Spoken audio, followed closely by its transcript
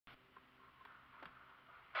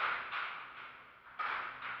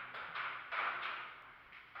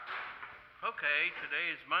Okay,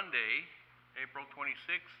 today is Monday, April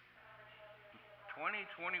 26th,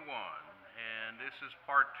 2021, and this is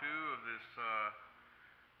part 2 of this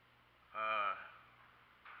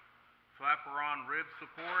flapperron rib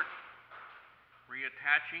support,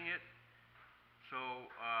 reattaching it. So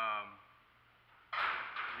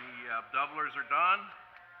the doublers are done,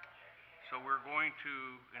 so we're going to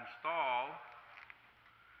install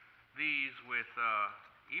these with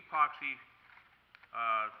epoxy.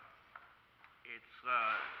 It's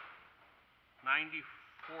 9460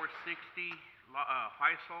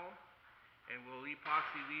 Lysol, and we'll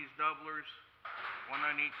epoxy these doublers, one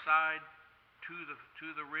on each side, to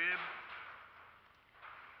the rib.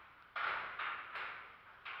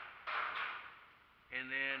 And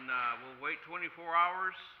then we'll wait 24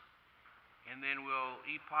 hours, and then we'll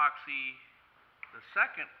epoxy the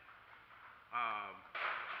second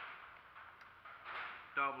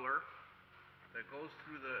doubler that goes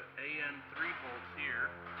through the AN3 bolts here.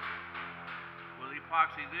 We'll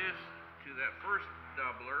epoxy this to that first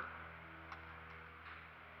doubler.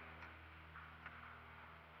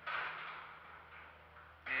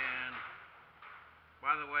 And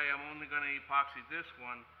by the way, I'm only going to epoxy this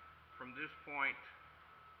one from this point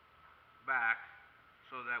back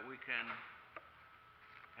so that we can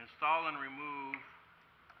install and remove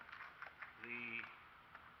the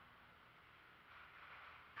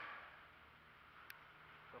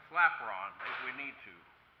flapperron if we need to.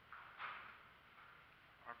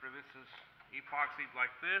 After this is epoxied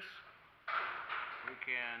like this, we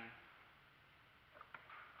can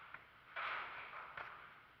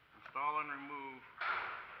install and remove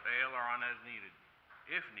the aileron as needed,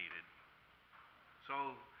 if needed.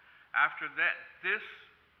 So after that, this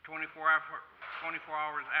 24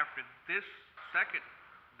 hours after this second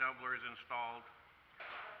doubler is installed,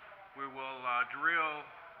 we will drill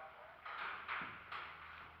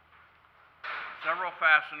several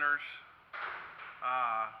fasteners,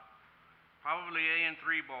 probably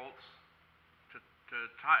AN3 bolts, to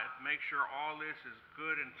make sure all this is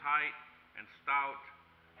good and tight and stout,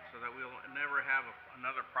 so that we'll never have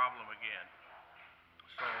another problem again.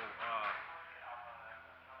 So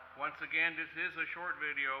once again, this is a short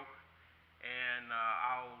video, and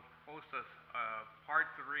I'll post a part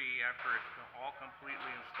 3 after it's all completely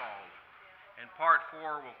installed. And part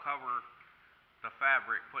 4 will cover the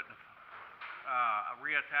fabric,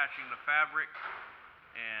 reattaching the fabric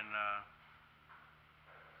and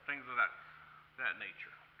things of that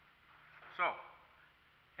nature. So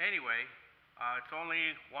anyway, it's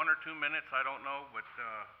only 1 or 2 minutes, I don't know, but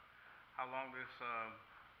how long this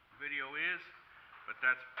video is, but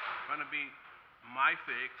that's going to be my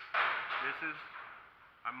fix.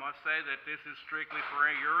 I must say that this is strictly for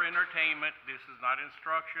your entertainment. This is not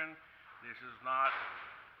instruction. This is not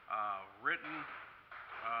written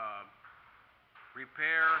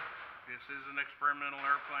repair. This is an experimental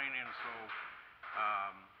airplane, and so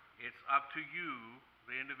it's up to you,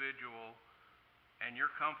 the individual, and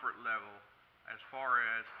your comfort level as far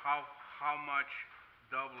as how much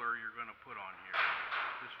doubler you're going to put on here.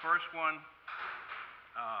 This first one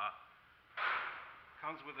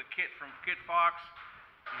comes with a kit from Kitfox.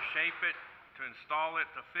 You shape it to install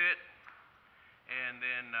it to fit, and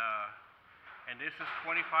then and this is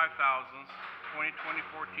 25 thousandths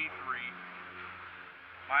 2024 T3.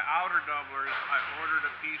 My outer doublers, I ordered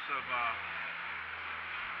a piece of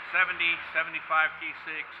 70, 75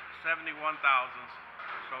 T6, 71 thousandths,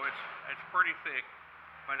 so it's pretty thick.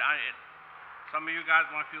 But some of you guys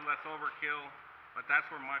might feel that's overkill, but that's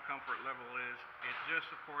where my comfort level is. It's just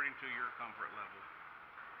according to your comfort level.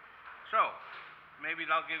 So maybe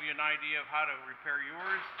that'll give you an idea of how to repair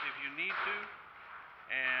yours if you need to.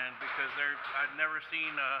 And because I've never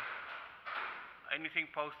seen anything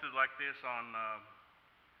posted like this on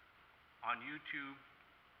YouTube,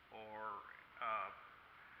 or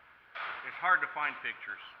it's hard to find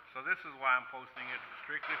pictures. So this is why I'm posting it,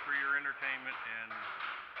 strictly for your entertainment,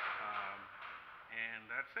 and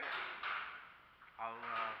that's it. I'll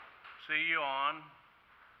see you on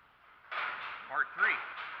part 3.